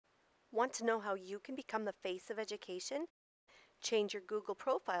Want to know how you can become the face of education, change your Google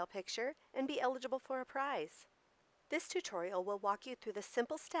profile picture, and be eligible for a prize? This tutorial will walk you through the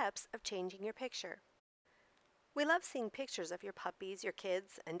simple steps of changing your picture. We love seeing pictures of your puppies, your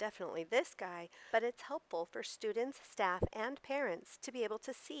kids, and definitely this guy, but it's helpful for students, staff, and parents to be able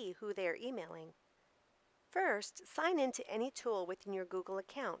to see who they are emailing. First, sign into any tool within your Google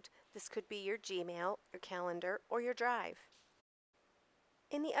account. This could be your Gmail, your calendar, or your Drive.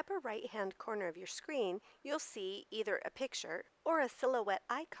 In the upper right-hand corner of your screen, you'll see either a picture or a silhouette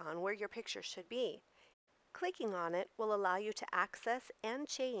icon where your picture should be. Clicking on it will allow you to access and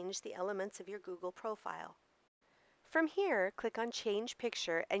change the elements of your Google profile. From here, click on Change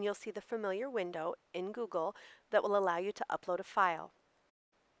Picture and you'll see the familiar window in Google that will allow you to upload a file.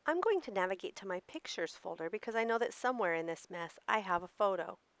 I'm going to navigate to my Pictures folder because I know that somewhere in this mess I have a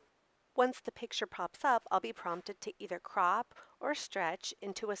photo. Once the picture pops up, I'll be prompted to either crop or stretch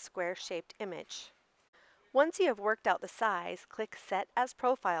into a square-shaped image. Once you have worked out the size, click Set as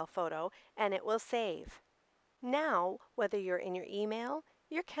Profile Photo and it will save. Now, whether you're in your email,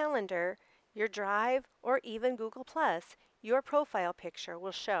 your calendar, your Drive, or even Google+, your profile picture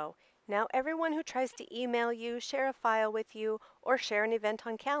will show. Now everyone who tries to email you, share a file with you, or share an event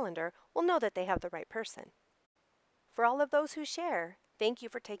on calendar will know that they have the right person. For all of those who share, thank you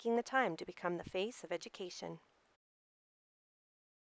for taking the time to become the face of education.